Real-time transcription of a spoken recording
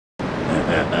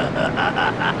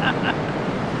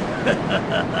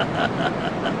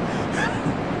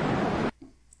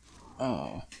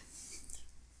Oh.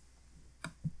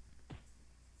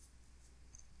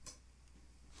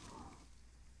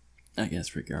 I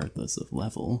guess regardless of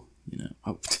level, you know.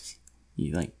 Oh,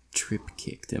 you like trip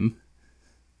kicked him.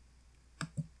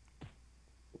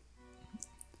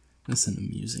 That's an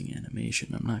amusing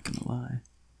animation, I'm not gonna lie.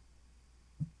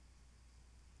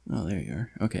 Oh, there you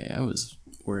are. Okay, I was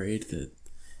worried that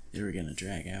they were gonna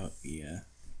drag out the,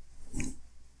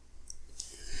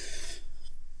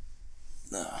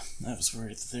 I was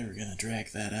worried that they were gonna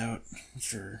drag that out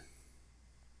for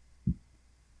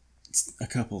a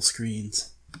couple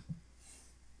screens.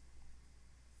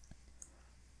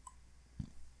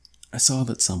 I saw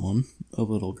that someone, a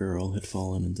little girl, had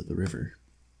fallen into the river.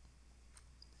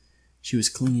 She was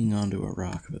clinging onto a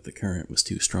rock, but the current was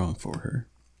too strong for her.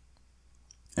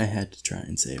 I had to try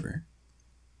and save her.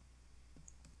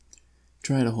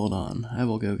 Try to hold on. I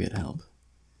will go get help.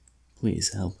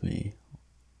 Please help me.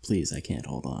 Please, I can't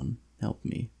hold on. Help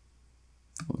me.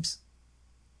 Whoops.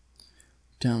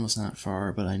 Town was not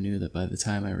far, but I knew that by the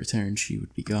time I returned, she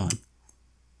would be gone.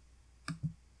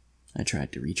 I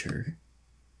tried to reach her,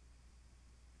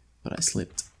 but I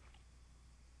slipped.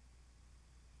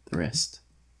 The rest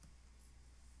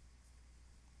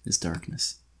is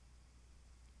darkness.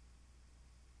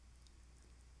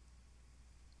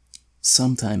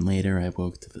 Sometime later, I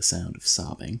woke to the sound of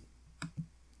sobbing.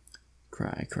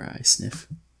 Cry, cry, sniff.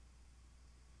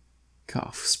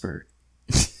 Cough, spurt.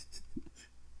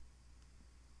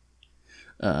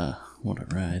 What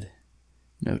a ride.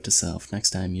 Note to self,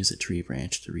 next time use a tree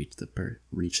branch to reach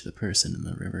the person in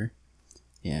the river.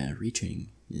 Yeah, reaching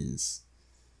is...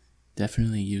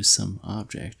 Definitely use some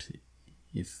object,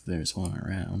 if there's one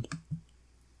around.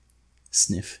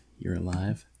 Sniff, you're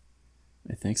alive?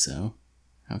 I think so.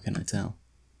 How can I tell?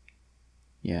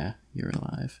 Yeah, you're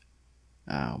alive.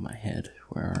 Ow, my head.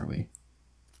 Where are we?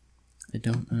 I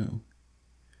don't know.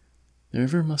 The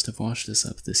river must have washed us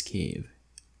up this cave.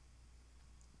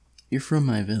 You're from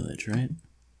my village, right?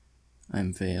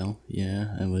 I'm Vale.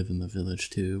 Yeah, I live in the village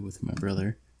too, with my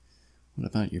brother. What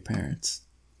about your parents?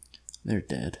 They're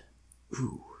dead.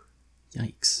 Ooh,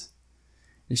 yikes.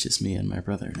 It's just me and my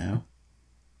brother now.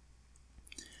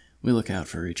 We look out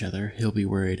for each other. He'll be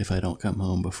worried if I don't come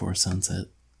home before sunset.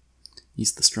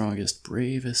 He's the strongest,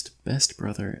 bravest, best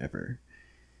brother ever.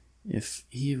 If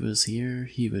he was here,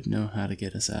 he would know how to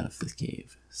get us out of the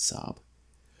cave. Sob.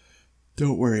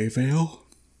 Don't worry, Vale.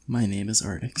 My name is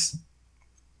Artix.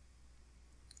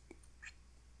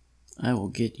 I will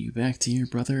get you back to your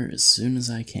brother as soon as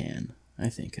I can. I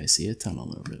think I see a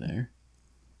tunnel over there.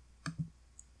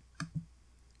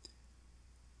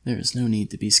 There is no need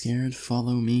to be scared.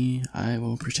 Follow me. I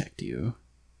will protect you.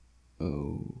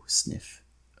 Oh, sniff.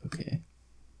 Okay.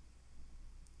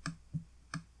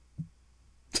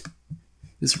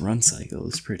 This run cycle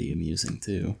is pretty amusing,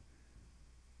 too.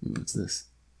 What's this?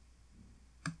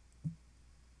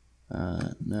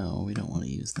 No, we don't want to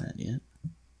use that yet.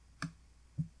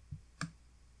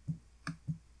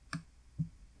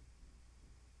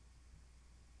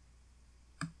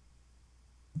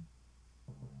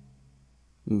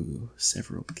 Ooh,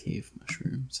 several cave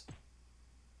mushrooms.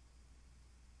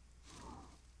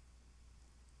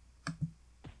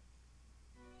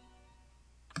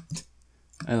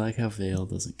 I like how Vale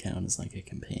doesn't count as like a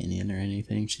companion or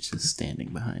anything, she's just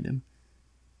standing behind him.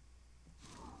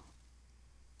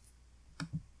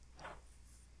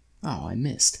 Oh, I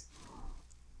missed.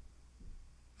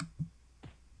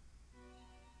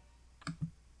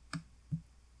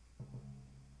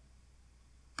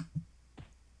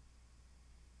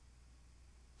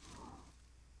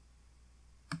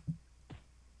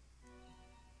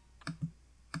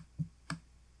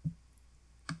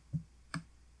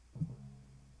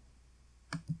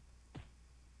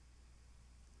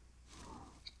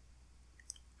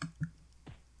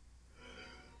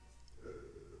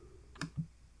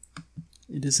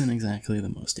 It isn't exactly the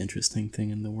most interesting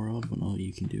thing in the world when all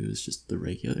you can do is just the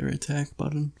regular attack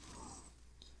button,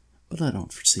 but I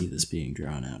don't foresee this being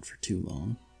drawn out for too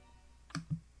long.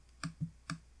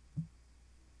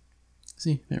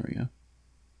 See, there we go.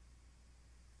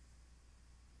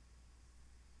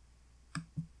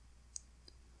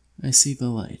 I see the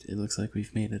light. It looks like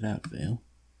we've made it out, Vale.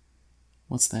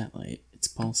 What's that light? It's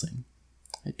pulsing.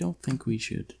 I don't think we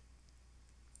should...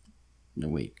 No,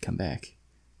 wait, come back.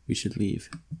 We should leave.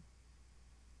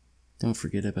 Don't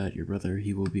forget about your brother,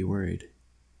 he will be worried.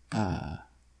 Ah,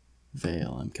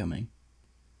 Vale, I'm coming.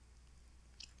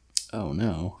 Oh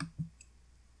no.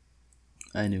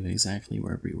 I knew exactly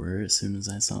where we were as soon as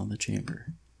I saw the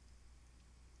chamber.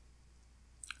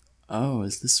 Oh,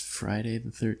 is this Friday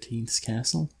the 13th's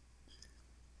castle?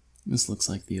 This looks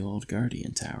like the old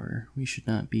Guardian Tower. We should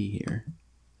not be here.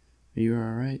 Are you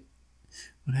alright?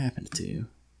 What happened to you?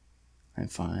 I'm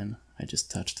fine. I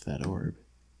just touched that orb.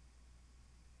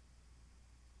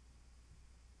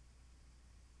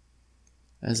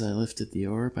 As I lifted the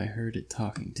orb, I heard it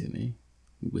talking to me,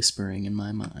 whispering in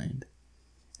my mind.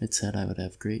 It said I would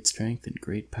have great strength and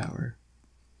great power.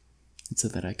 It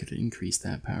said that I could increase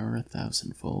that power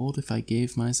 1,000-fold if I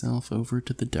gave myself over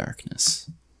to the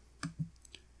darkness.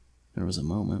 There was a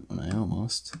moment when I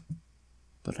almost,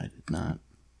 but I did not.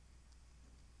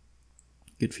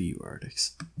 Good for you,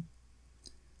 Artix.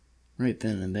 Right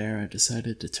then and there, I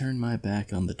decided to turn my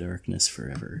back on the darkness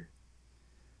forever.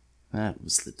 That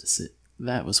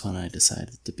was when I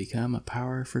decided to become a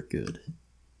power for good.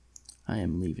 I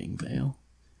am leaving Vale.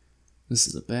 This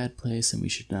is a bad place and we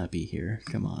should not be here.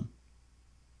 Come on.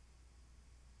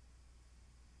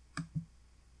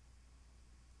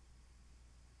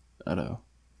 Uh-oh.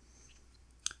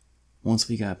 Once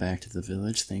we got back to the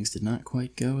village, things did not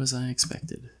quite go as I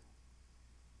expected.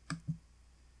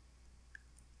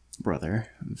 Brother,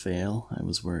 Vale, I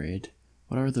was worried.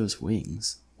 What are those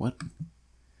wings? What?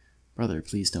 Brother,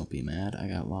 please don't be mad. I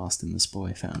got lost and this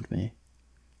boy found me.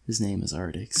 His name is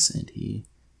Artix, and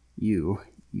you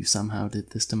somehow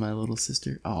did this to my little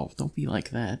sister? Oh, don't be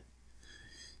like that.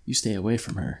 You stay away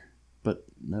from her. But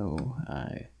no,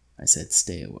 I said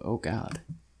stay away. Oh God.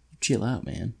 Chill out,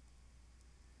 man.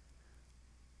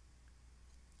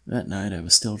 That night I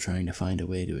was still trying to find a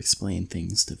way to explain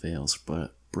things to Vale's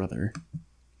brother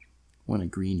when a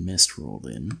green mist rolled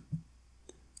in.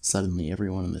 Suddenly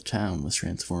everyone in the town was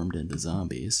transformed into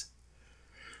zombies.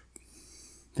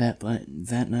 That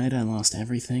night I lost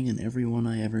everything and everyone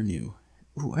I ever knew.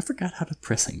 Ooh, I forgot how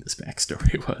depressing this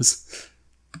backstory was.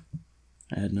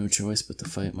 I had no choice but to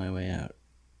fight my way out.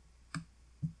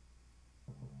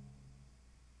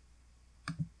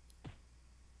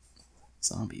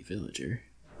 Zombie villager.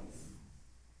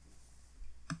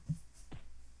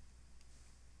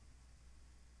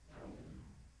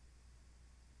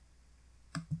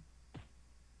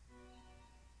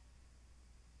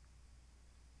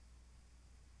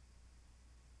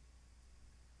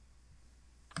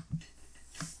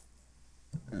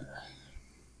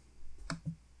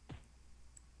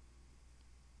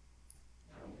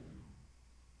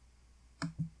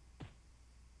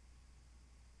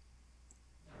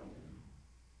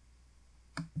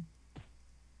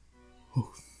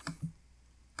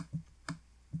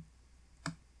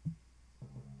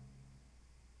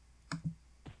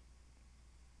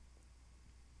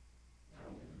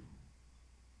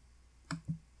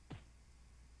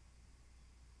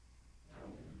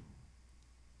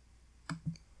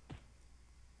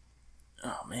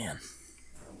 Oh man.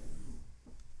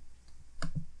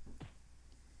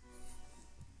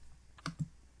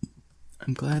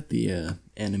 I'm glad the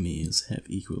enemies have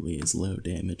equally as low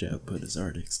damage output as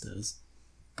Artix does.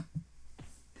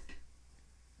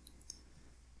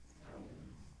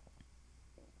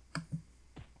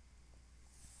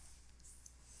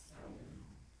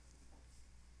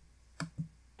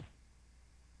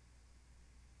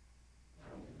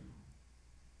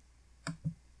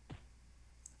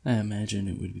 I imagine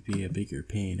it would be a bigger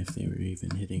pain if they were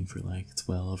even hitting for like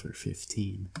 12 or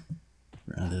 15,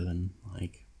 rather than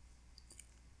like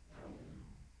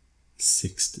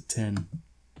 6 to 10.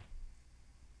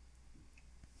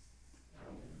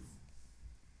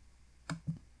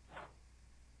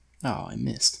 Oh, I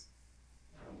missed.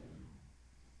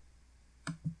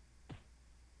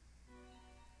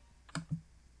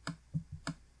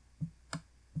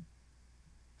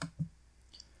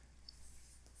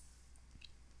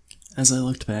 As I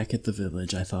looked back at the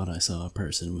village, I thought I saw a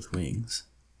person with wings,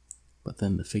 but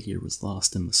then the figure was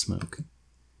lost in the smoke.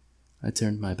 I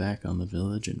turned my back on the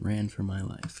village and ran for my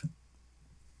life.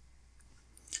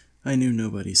 I knew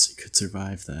nobody could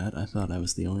survive that. I thought I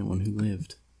was the only one who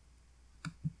lived.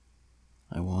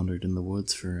 I wandered in the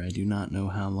woods for I do not know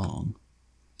how long.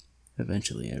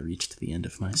 Eventually I reached the end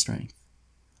of my strength.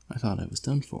 I thought I was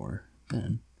done for,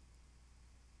 then.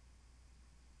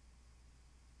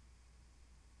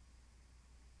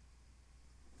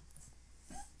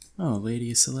 Oh,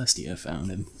 Lady Celestia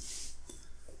found him.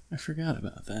 I forgot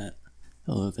about that.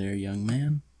 Hello there, young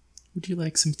man. Would you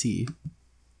like some tea?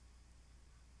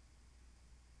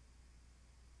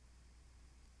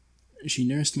 She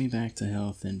nursed me back to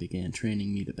health and began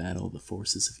training me to battle the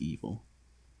forces of evil.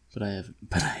 But I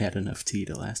had enough tea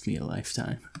to last me a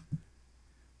lifetime.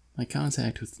 My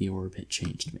contact with the orb had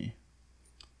changed me.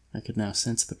 I could now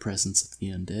sense the presence of the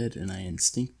undead, and I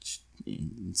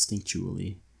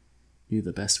instinctually knew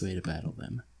the best way to battle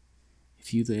them.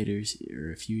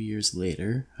 A few years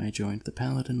later, I joined the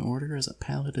Paladin Order as a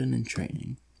paladin in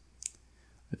training.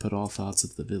 I put all thoughts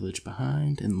of the village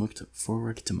behind and looked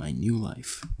forward to my new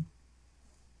life.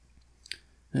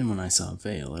 Then when I saw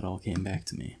Vale, it all came back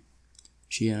to me.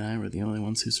 She and I were the only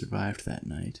ones who survived that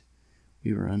night.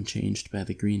 We were unchanged by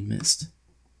the green mist.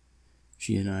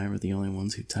 She and I were the only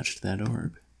ones who touched that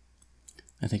orb.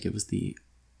 I think it was the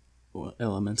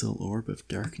elemental orb of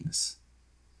darkness.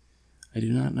 I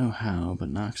do not know how,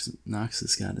 but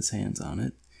Noxus got his hands on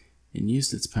it and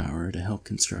used its power to help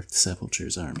construct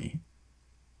Sepulture's army.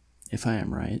 If I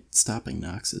am right, stopping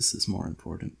Noxus is more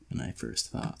important than I first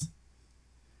thought.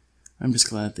 I'm just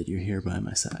glad that you're here by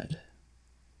my side.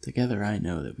 Together I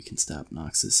know that we can stop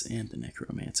Noxus and the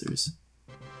Necromancers.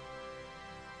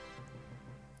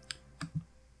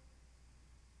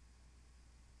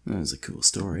 That was a cool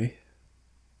story.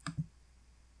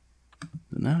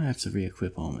 But now I have to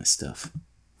re-equip all my stuff.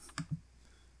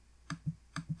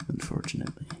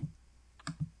 Unfortunately.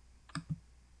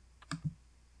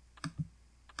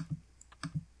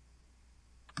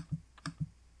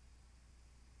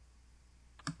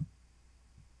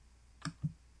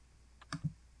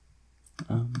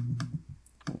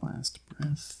 Last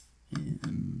breath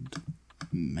and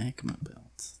magma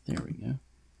belt. There we go.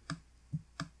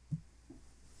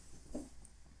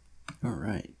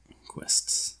 Alright,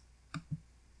 quests.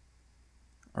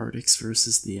 Arctics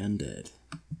versus the Undead.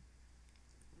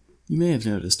 You may have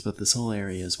noticed, but this whole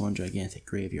area is one gigantic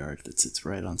graveyard that sits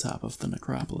right on top of the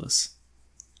necropolis.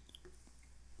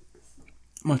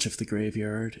 Much of the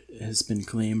graveyard has been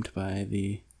claimed by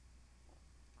the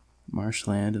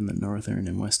marshland in the northern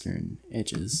and western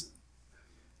edges.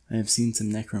 I have seen some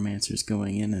necromancers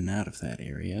going in and out of that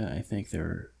area. I think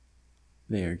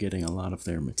they are getting a lot of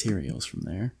their materials from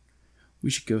there. We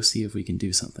should go see if we can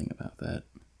do something about that.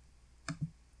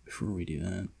 Before we do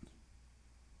that,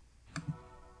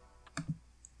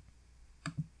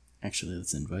 actually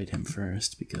let's invite him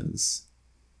first, because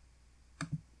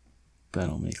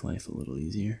that'll make life a little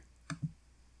easier.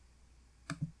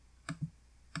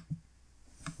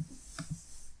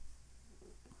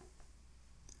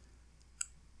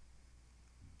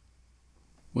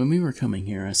 When we were coming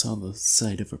here, I saw the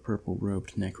sight of a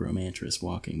purple-robed necromantress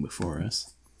walking before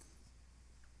us.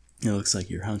 It looks like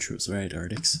your hunch was right,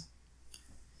 Artix.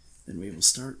 Then we will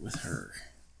start with her.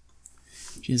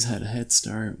 She has had a head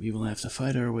start. We will have to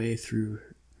fight our way through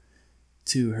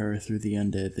to her through the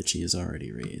undead that she has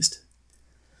already raised.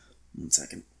 1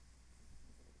 second.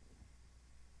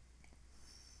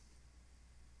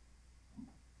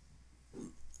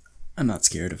 I'm not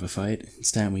scared of a fight.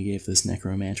 It's time we gave this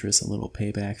necromantress a little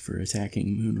payback for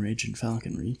attacking Moonridge and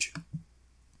Falcon Reach.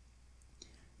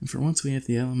 And for once we have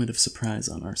the element of surprise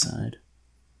on our side.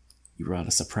 You brought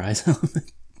a surprise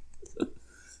element?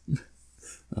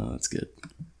 Oh, that's good.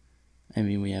 I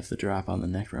mean, we have the drop on the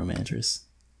necromantress.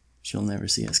 She'll never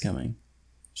see us coming.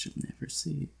 She'll never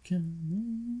see it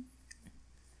coming.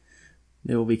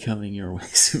 They will be coming your way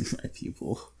soon, my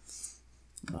pupil.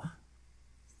 Ugh.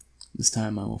 This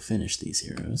time I will finish these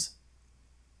heroes.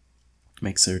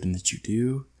 Make certain that you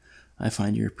do. I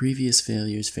find your previous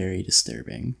failures very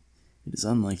disturbing. It is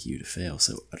unlike you to fail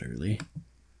so utterly.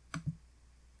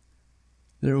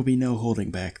 There will be no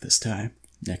holding back this time,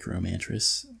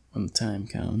 necromantress. When the time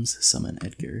comes, summon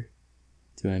Edgar.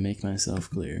 Do I make myself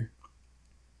clear?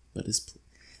 But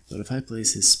if I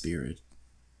place his spirit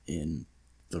in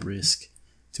the risk,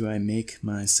 do I make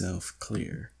myself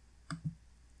clear?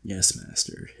 Yes,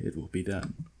 master, it will be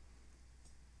done.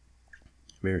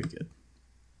 Very good.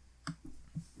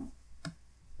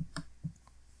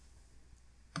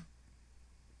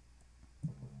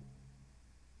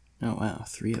 Oh wow,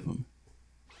 3 of them.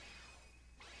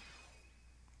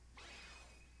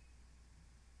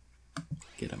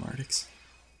 Get him, Artix.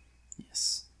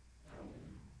 Yes.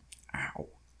 Ow.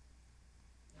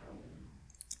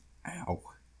 Ow.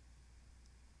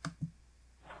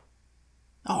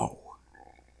 Oh.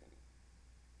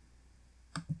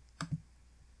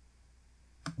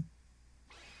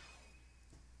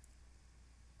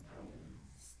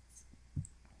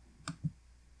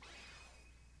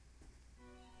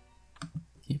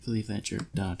 Can't believe that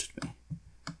jerk dodged me.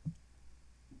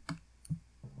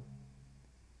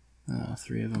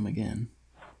 3 of them again.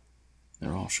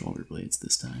 They're all shoulder blades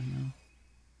this time,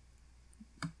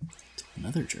 though.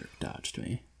 Another jerk dodged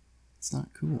me. It's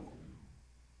not cool.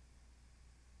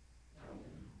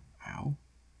 Ow.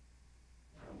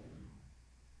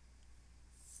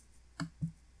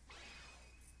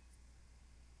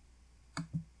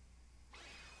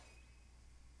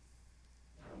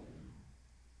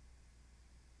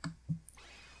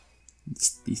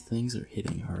 These things are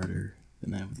hitting harder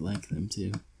than I would like them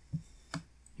to.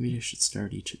 Maybe I should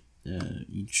start each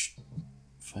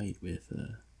fight with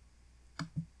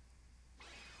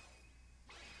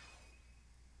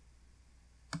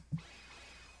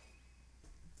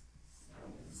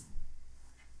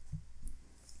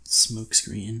smoke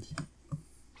screen.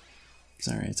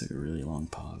 Sorry, I took a really long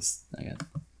pause. I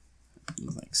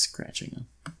was like scratching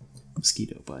a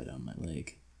mosquito bite on my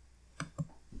leg.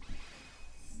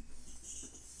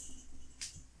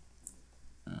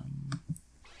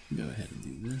 Go ahead and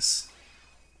do this.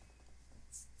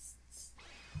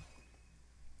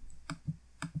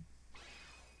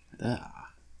 Ah.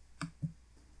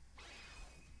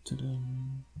 Ta-da.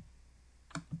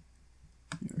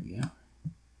 There we go.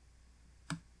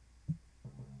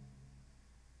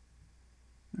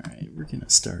 Alright, we're gonna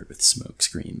start with smoke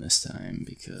screen this time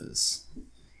because it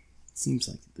seems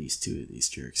like at least two of these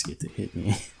jerks get to hit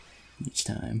me each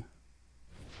time.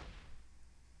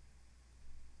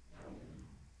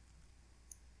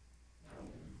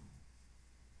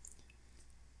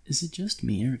 Is it just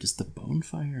me, or does the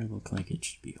bonfire look like it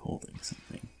should be holding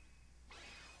something?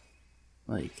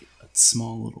 Like a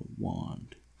small little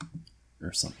wand,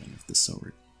 or something of the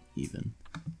sort, even.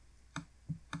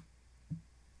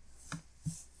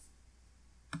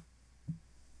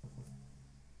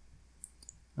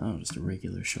 Oh, just a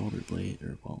regular shoulder blade,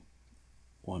 or, well,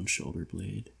 one shoulder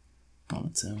blade on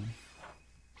its own.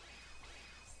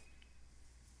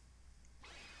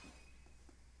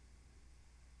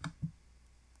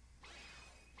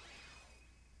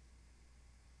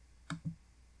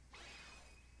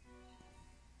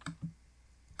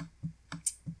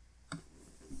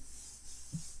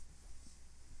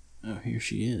 Oh, here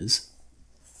she is.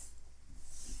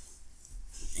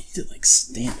 I need to, like,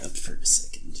 stand up for a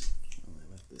second while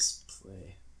I let this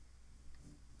play.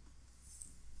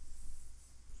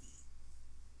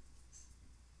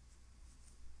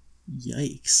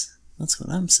 Yikes. That's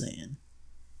what I'm saying.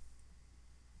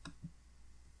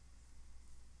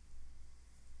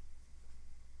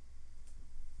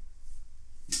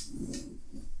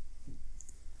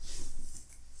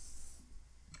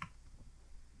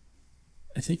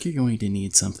 I think you're going to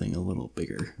need something a little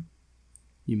bigger.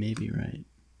 You may be right.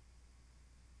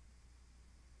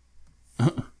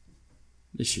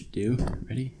 This should do.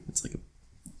 Ready? It's like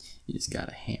you just got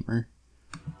a hammer.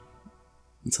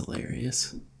 It's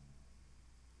hilarious.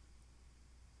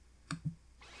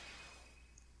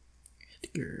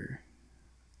 Edgar.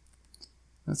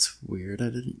 That's weird. I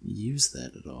didn't use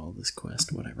that at all, this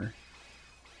quest, whatever.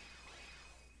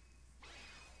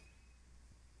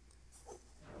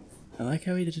 I like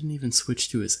how he didn't even switch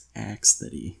to his axe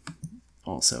that he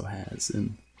also has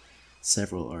in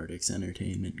several Ardix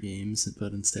Entertainment games,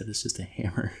 but instead it's just a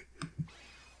hammer.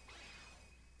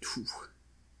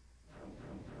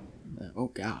 Oh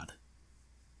god.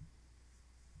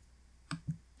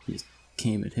 He just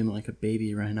came at him like a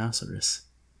baby rhinoceros.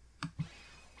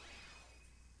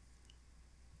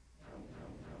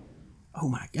 Oh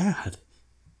my god.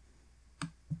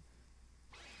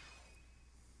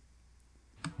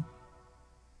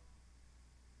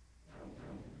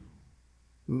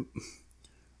 Ooh.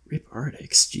 Rip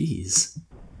Ardix, jeez.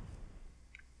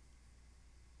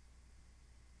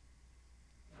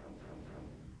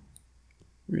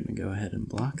 We're gonna go ahead and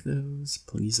block those,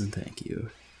 please and thank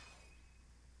you.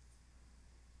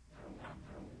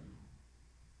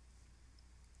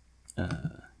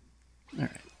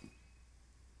 Alright.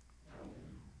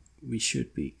 We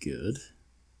should be good.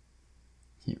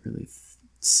 Can't really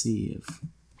see a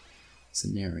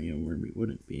scenario where we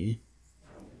wouldn't be.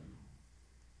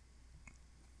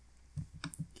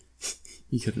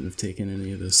 He couldn't have taken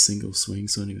any of those single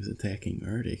swings when he was attacking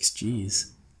Ardix,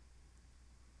 jeez.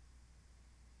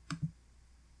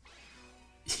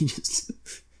 He just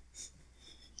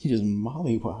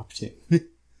mollywopped him.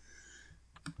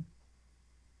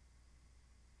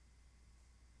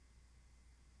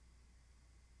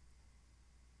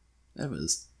 That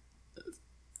was a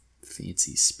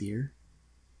fancy spear.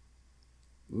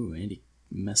 Ooh, and he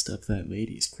messed up that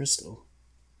lady's crystal.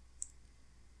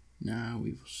 Now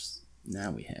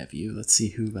we have you. Let's see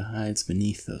who hides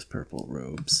beneath those purple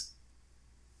robes.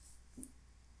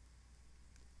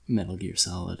 Metal Gear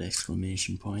Solid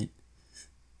exclamation point.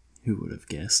 Who would have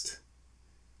guessed?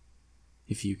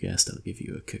 If you guessed, I'll give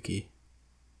you a cookie.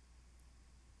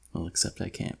 Well, except I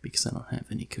can't because I don't have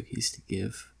any cookies to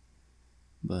give.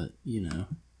 But, you know.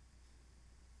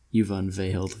 You've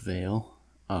unveiled Veil.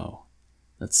 Oh,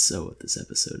 that's so what this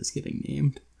episode is getting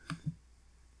named.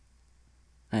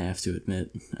 I have to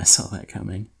admit, I saw that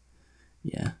coming.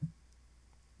 Yeah.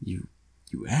 You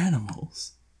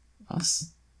animals.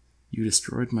 Us? You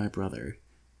destroyed my brother.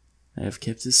 I have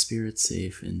kept his spirit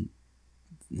safe in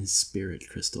his spirit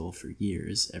crystal for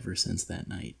years, ever since that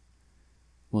night.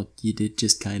 Well, you did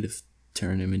just kind of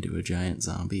turn him into a giant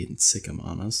zombie and sick him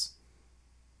on us.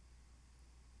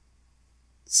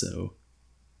 So,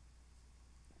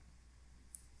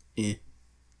 I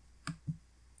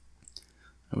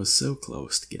was so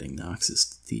close to getting Noxus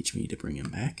to teach me to bring him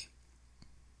back.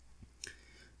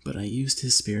 But I used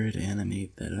his spirit to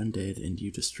animate that undead and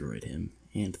you destroyed him,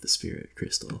 and the spirit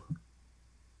crystal.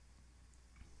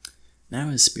 Now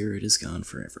his spirit is gone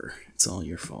forever. It's all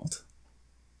your fault.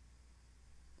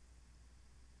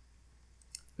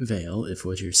 Vale, if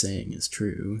what you're saying is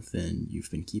true, then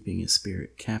you've been keeping his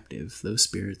spirit captive. Those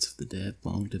spirits of the dead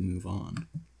long to move on.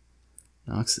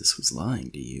 Noxus was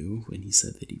lying to you when he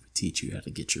said that he would teach you how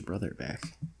to get your brother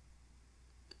back.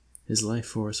 His life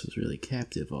force was really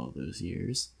captive all those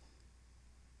years.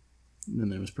 Then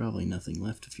there was probably nothing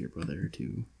left of your brother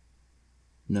to...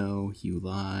 No, you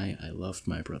lie. I loved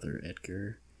my brother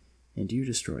Edgar, and you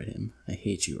destroyed him. I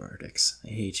hate you, Artix. I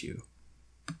hate you.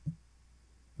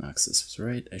 Noxus was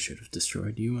right. I should have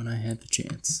destroyed you when I had the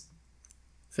chance.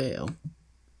 Vale.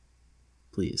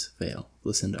 Please, Vale,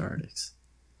 listen to Artix.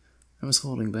 I was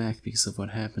holding back because of what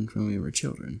happened when we were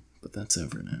children, but that's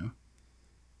over now.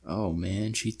 Oh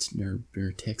man,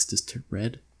 her text is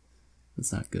red?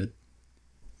 That's not good.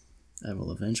 I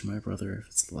will avenge my brother if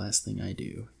it's the last thing I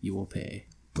do. You will pay.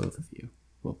 Both of you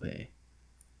will pay.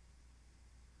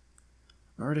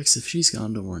 Artix, if she's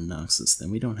gone to warn Noxus, then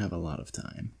we don't have a lot of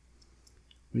time.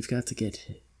 We've got to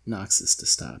get Noxus to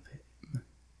stop him.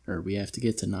 Or we have to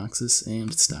get to Noxus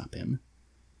and stop him.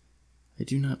 I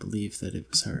do not believe that it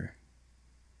was her.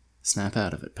 Snap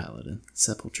out of it, Paladin.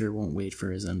 Sepulture won't wait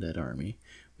for his undead army.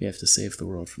 We have to save the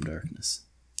world from darkness.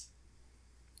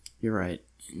 You're right.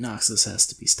 Noxus has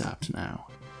to be stopped now.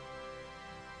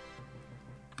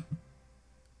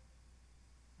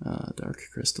 Dark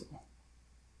crystal.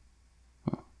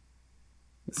 Huh.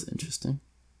 That's interesting.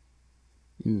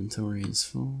 Inventory is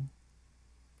full.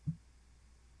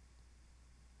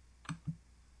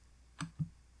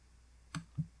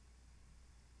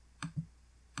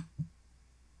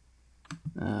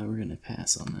 We're gonna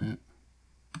pass on that.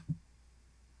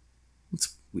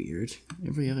 It's weird.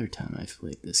 Every other time I've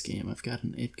played this game, I've got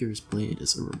an Edgar's Blade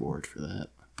as a reward for that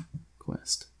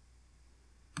quest.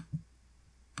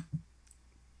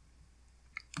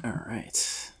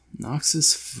 Alright.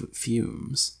 Noxus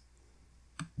fumes.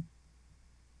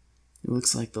 It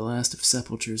looks like the last of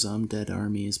Sepulture's undead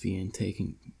army is being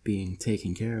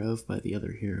taken care of by the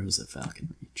other heroes of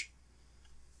Falconreach.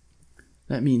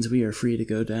 That means we are free to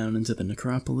go down into the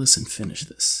necropolis and finish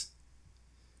this.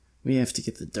 We have to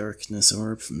get the darkness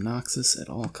orb from Noxus at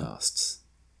all costs.